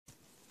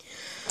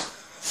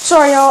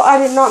Sorry, y'all. I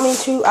did not mean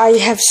to. I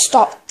have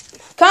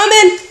stopped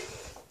coming.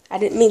 I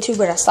didn't mean to,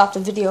 but I stopped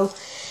the video.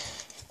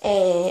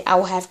 And I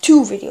will have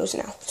 2 videos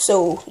now.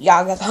 So,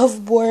 y'all got the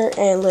hoverboard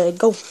and let's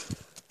go. So,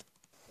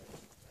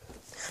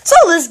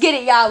 let's get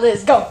it, y'all.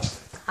 Let's go.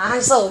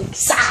 I'm so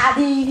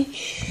excited.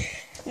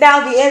 Now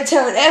I'll be able to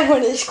tell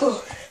everyone in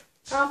school.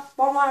 I'm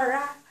on my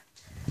ride.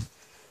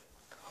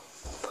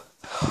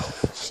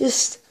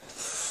 Just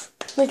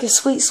make a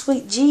sweet,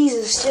 sweet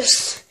Jesus.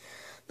 Just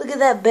look at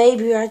that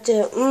baby right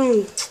there.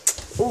 Ooh,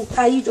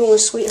 how you doing,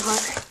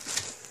 sweetheart?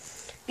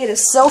 Get a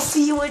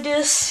selfie with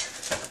this.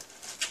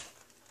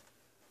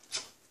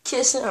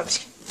 Kissing. I'm just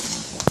kidding.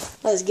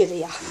 Let's get it,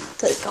 y'all.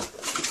 Let's go.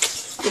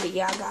 Get it,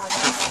 y'all, guys.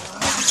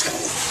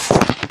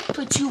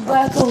 Put you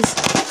back on.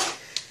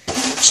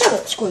 Shut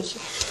up, Squeaky.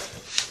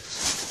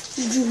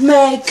 You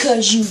mad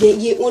cause you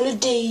didn't get one of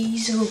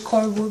these little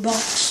cardboard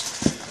box.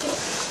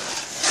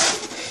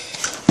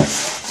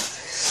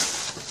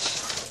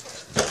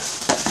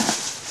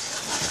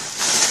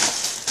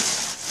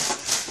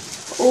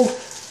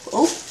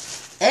 Oh,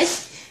 hey,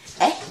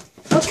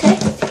 okay.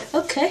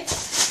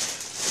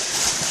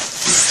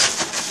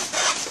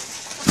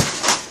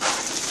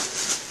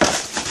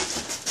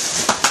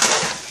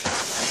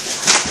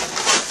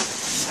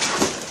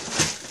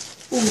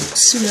 Ooh,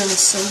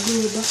 smells so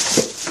good.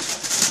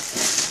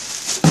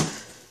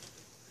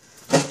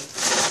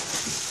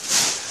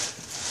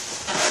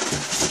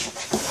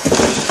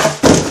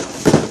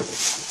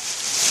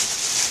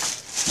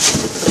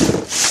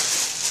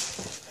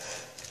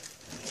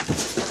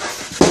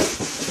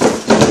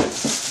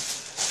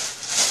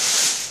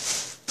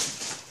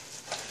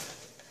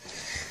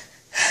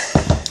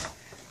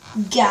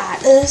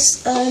 Got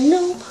us a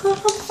new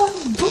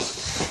problem.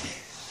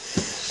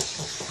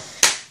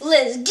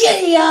 Let's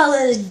get it, y'all.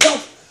 Let's go.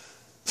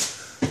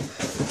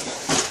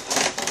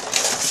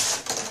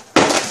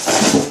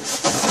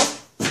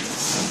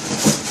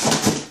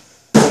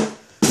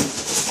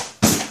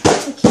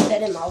 I'll keep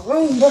that in my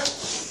room, but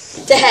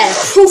to have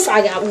proof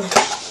I got one.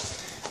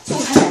 To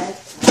have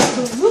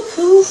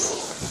proof.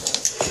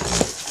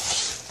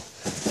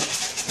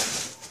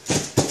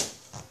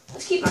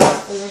 Let's keep my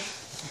mouth in there.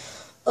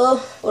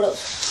 What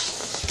else?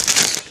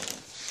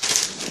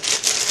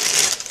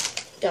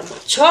 Got my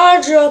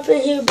charger up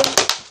in here, bro.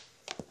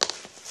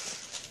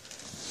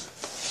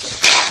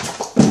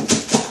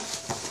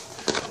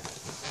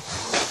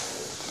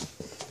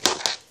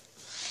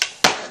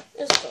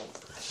 Let's go.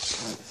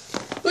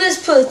 Let's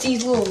put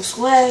these little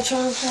swag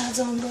pads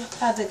on, bro.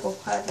 How'd they go?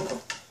 Okay.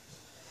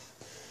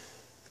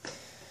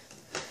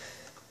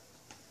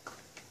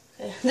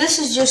 This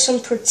is just some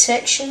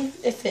protection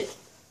if it,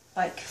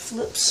 like,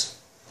 flips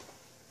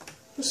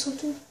or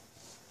something.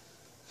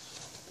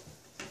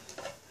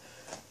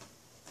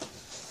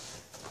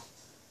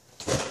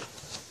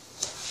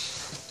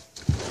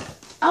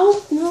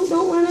 Oh, no,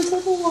 don't run into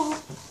the wall.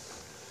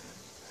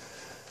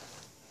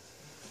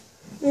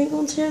 I ain't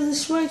gonna tear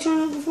this swag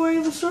train up before I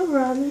even start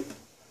riding it.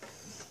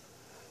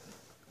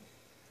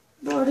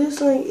 Boy, this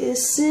thing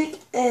is sick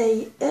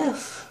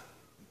AF.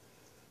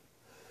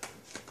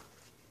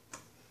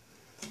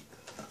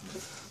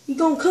 You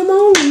gonna come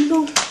on or you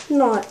gonna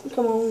not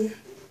come on?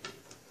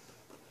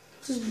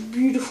 This is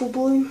beautiful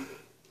blue.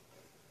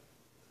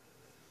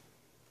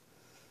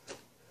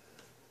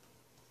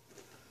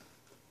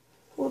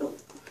 Hold up.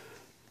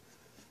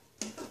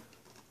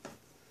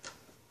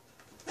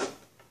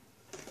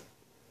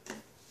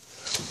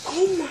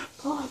 Oh my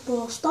God,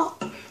 bro,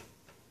 stop.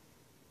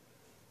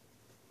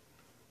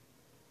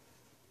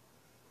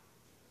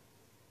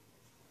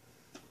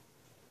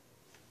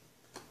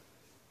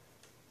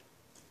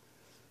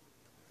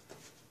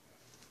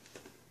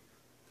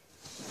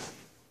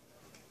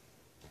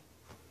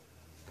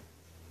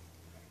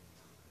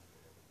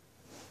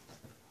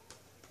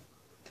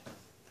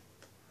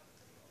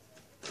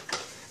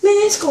 Man,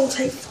 it's gonna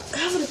take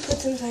forever to put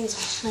them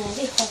things on. Man,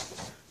 they hard.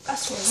 I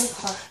swear, they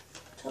hard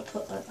to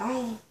put it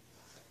on.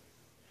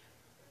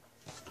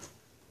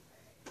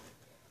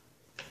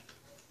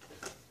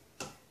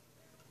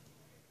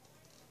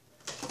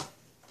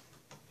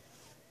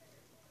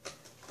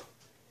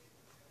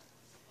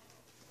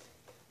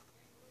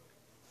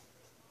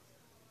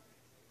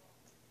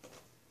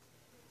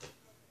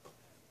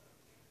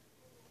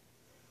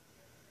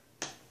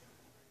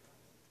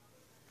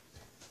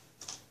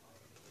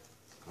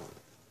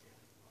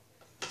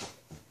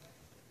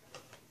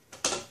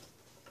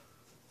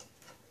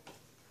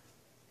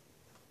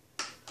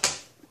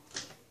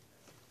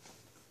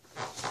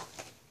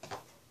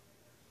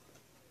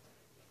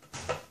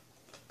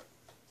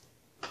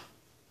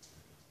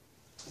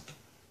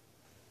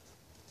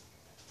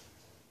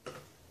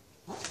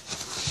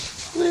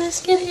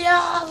 Let's get it,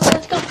 y'all.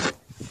 Let's go.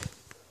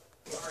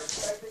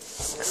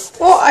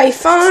 Well, I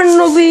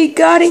finally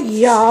got it,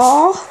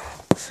 y'all.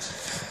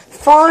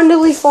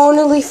 Finally.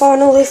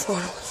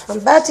 I'm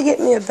about to get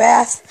me a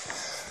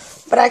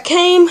bath, but I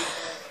came.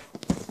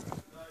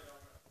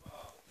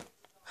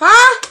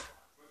 Huh?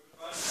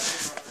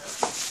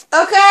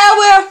 Okay, I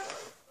will.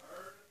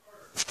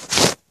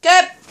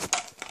 Okay.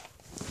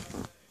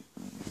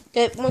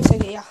 Okay, 1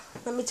 second, y'all.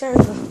 Let me turn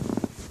the...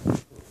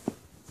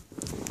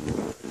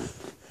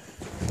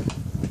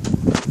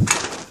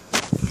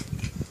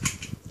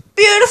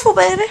 Beautiful,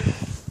 baby.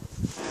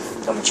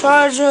 Got my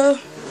charger.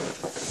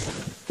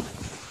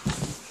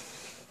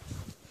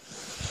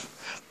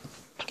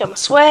 Got my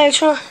swag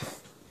truck.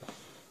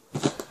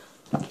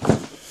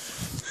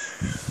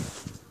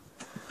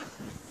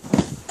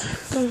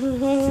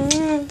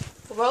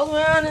 Roll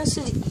around in the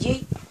city.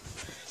 Yeet.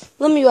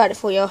 Let me write it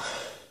for y'all.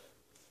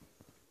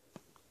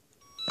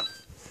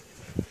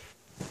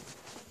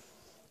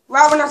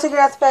 Right when I took it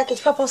out the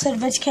package, Papa said,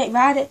 "Bet you can't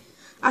ride it."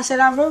 I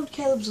said, "I rode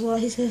Caleb's lot."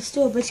 He said,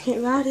 "Still, bet you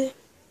can't ride it."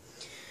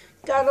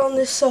 Got on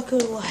this sucker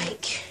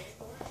like...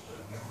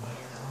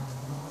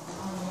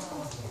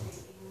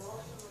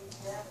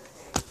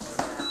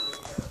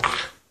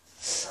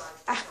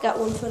 I got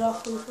 1 foot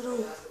off, 1 foot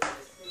on.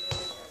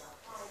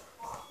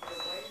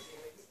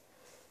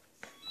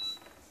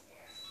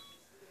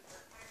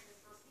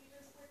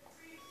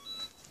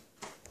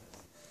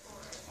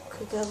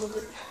 Quick a little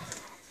bit.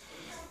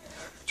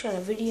 Try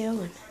to video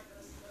and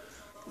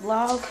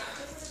vlog.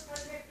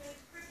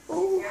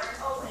 Ooh,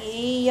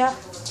 yeah.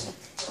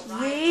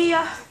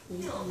 Yeah.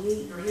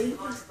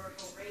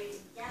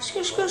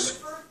 Squish, squish.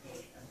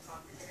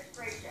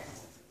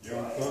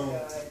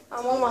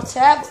 I'm on my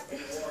tablet.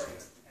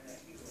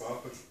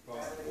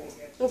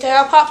 Okay,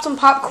 I'll pop some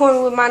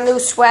popcorn with my new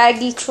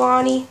swaggy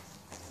Tronny.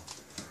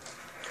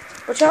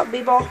 Watch out,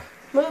 B-ball.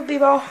 Move,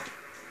 B-ball.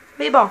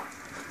 B-ball.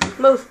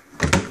 Move.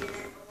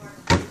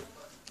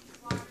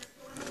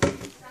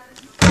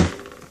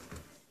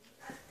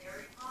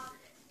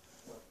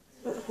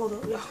 Hold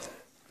on, y'all.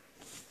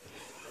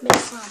 Make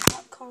some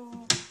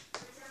popcorn.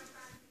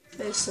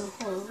 Make some,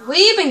 hold on. We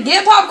even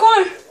get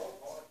popcorn?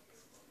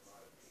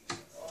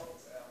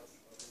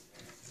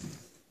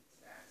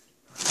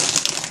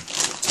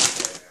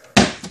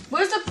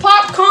 Where's the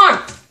popcorn?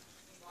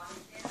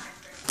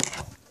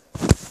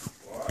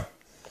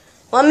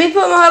 Let me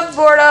put my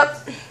hoverboard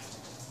up.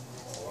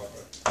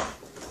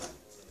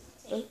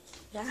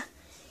 Yeah.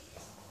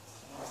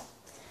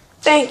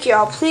 Thank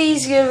y'all.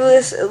 Please give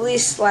this at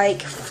least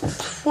like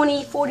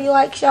 20, 40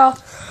 likes, y'all.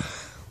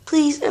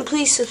 Please, and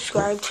please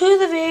subscribe to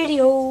the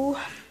video.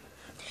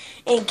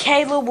 And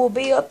Caleb will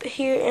be up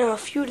here in a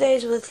few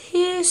days with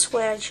his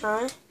swag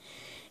shine.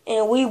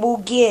 And we will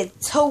get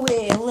to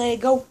it. Let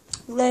go.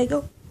 Let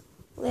go.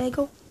 Let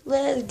go.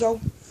 Let go.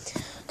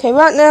 Okay,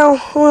 right now,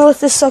 I'm going to let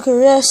this sucker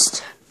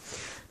rest.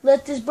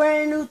 Let this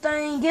brand new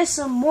thing get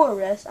some more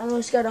rest. I know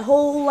it's got a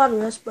whole lot of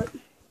rest, but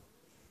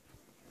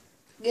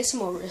get some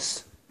more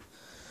rest.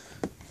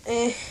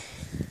 And,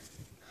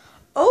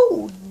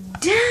 oh,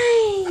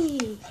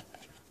 dang.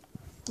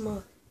 Come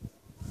on.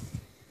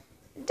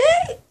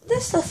 Dang,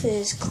 this stuff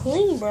is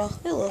clean, bro.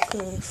 It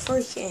looking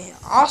freaking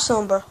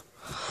awesome, bro.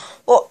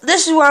 Well,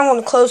 this is where I'm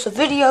going to close the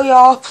video,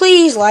 y'all.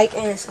 Please like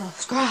and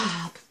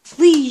subscribe.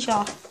 Please,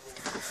 y'all.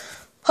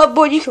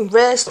 Hoverboard, you can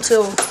rest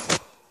till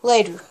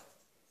later.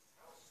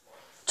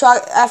 Try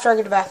after I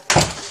get a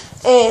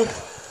bath. And,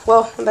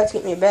 well, I'm about to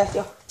get me a bath,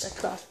 y'all.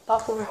 That's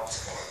popcorn.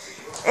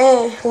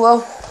 And,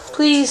 well,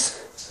 please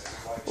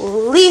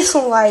leave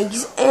some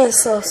likes and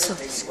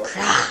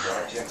subscribe.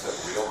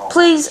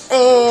 Please,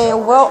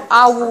 and, well,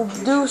 I will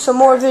do some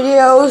more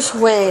videos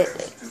when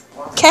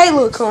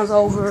Caleb comes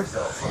over.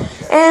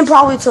 And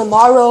probably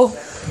tomorrow.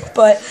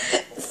 But,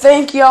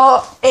 thank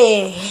y'all,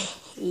 and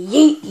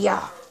yeet,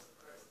 y'all.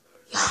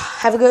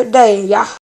 Have a good day, y'all.